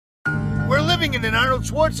living in an Arnold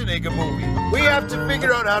Schwarzenegger movie. We have to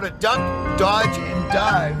figure out how to duck, dodge, and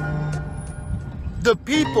dive the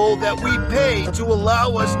people that we pay to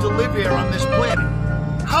allow us to live here on this planet.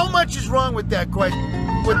 How much is wrong with that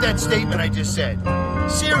question, with that statement I just said?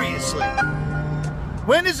 Seriously.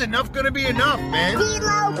 When is enough gonna be enough, man?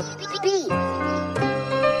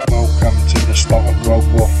 Welcome to the start of World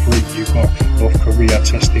War III. You got North Korea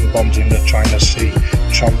testing bombs in the China Sea.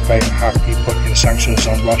 Trump ain't happy putting sanctions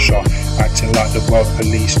on Russia, acting like the world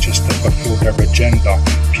police just to fulfill their agenda.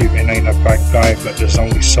 Putin ain't a bad guy, but there's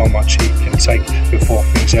only so much he can take before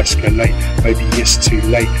things escalate. Maybe it's too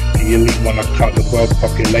late. The elite wanna cut the world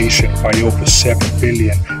population by over 7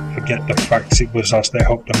 billion. Forget the facts, it was us that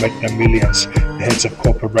helped them make their millions. The heads of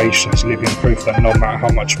corporations living proof that no matter how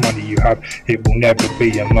much money you have, it will never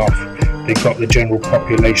be enough. They got the general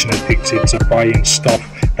population addicted to buying stuff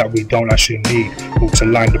that we don't actually need, all to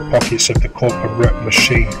line the pockets of the corporate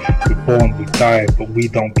machine. We're born, we die, but we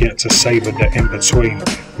don't get to savor the in-between.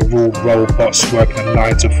 We're all robots working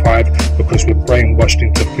 9 to 5 because we're brainwashed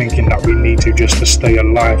into thinking that we need to just to stay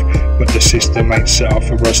alive. But the system ain't set up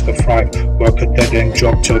for us to thrive. Work a dead-end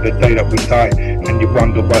job till the day that we die, and you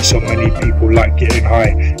wonder why so many people like getting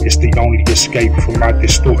high. It's the only escape from our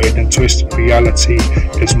distorted and twisted reality,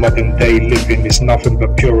 cause modern day living is nothing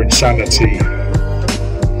but pure insanity.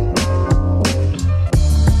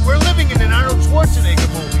 We're living in an Arnold Schwarzenegger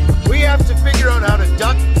movie. We have to figure out how to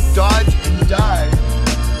duck, dodge, and dive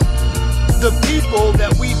the people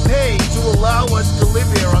that we pay to allow us to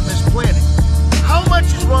live here on this planet. How much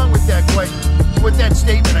is wrong with that question, with that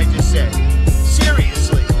statement I just said?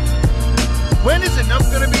 Seriously. When is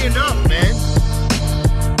enough gonna be enough, man?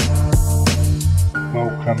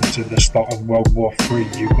 Welcome to the start of World War III.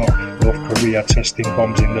 You got North Korea testing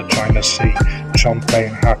bombs in the China Sea. Trump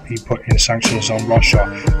ain't happy putting sanctions on Russia,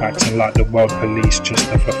 acting like the world police just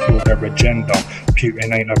to fulfill their agenda.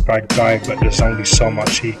 Putin ain't a bad guy, but there's only so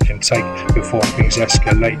much he can take before things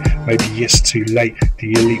escalate. Maybe it's too late.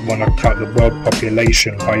 The elite wanna cut the world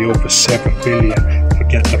population by over 7 billion.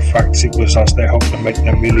 Forget the facts, it was us that helped them make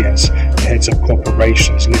their millions. The heads of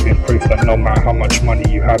corporations living proof that no matter how much money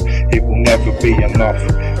you have, it will never be enough.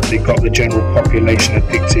 They got the general population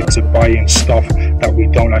addicted to buying stuff that we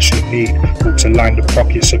don't actually need, all to line the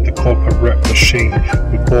pockets of the corporate machine.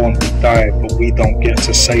 We're born, we die, but we don't get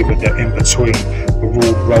to savor the in-between. We're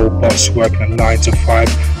all robots working 9 to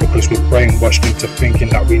 5 because we're brainwashed into thinking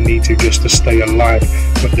that we need to just to stay alive.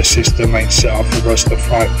 But the system ain't set up for us to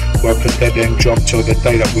thrive. Work a dead-end job till the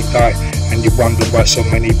day that we die, and you wonder why so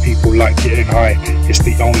many people like getting high. It's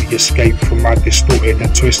the only escape from our distorted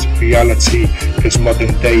and twisted reality, cause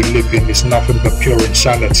modern day living is nothing but pure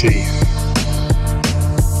insanity.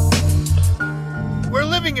 We're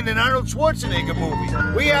living in an Arnold Schwarzenegger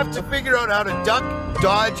movie. We have to figure out how to duck,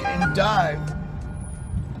 dodge, and dive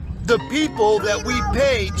the people that we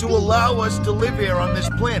pay to allow us to live here on this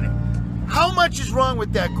planet. How much is wrong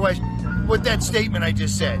with that question, with that statement I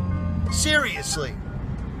just said? Seriously.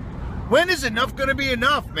 When is enough gonna be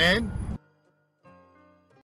enough, man?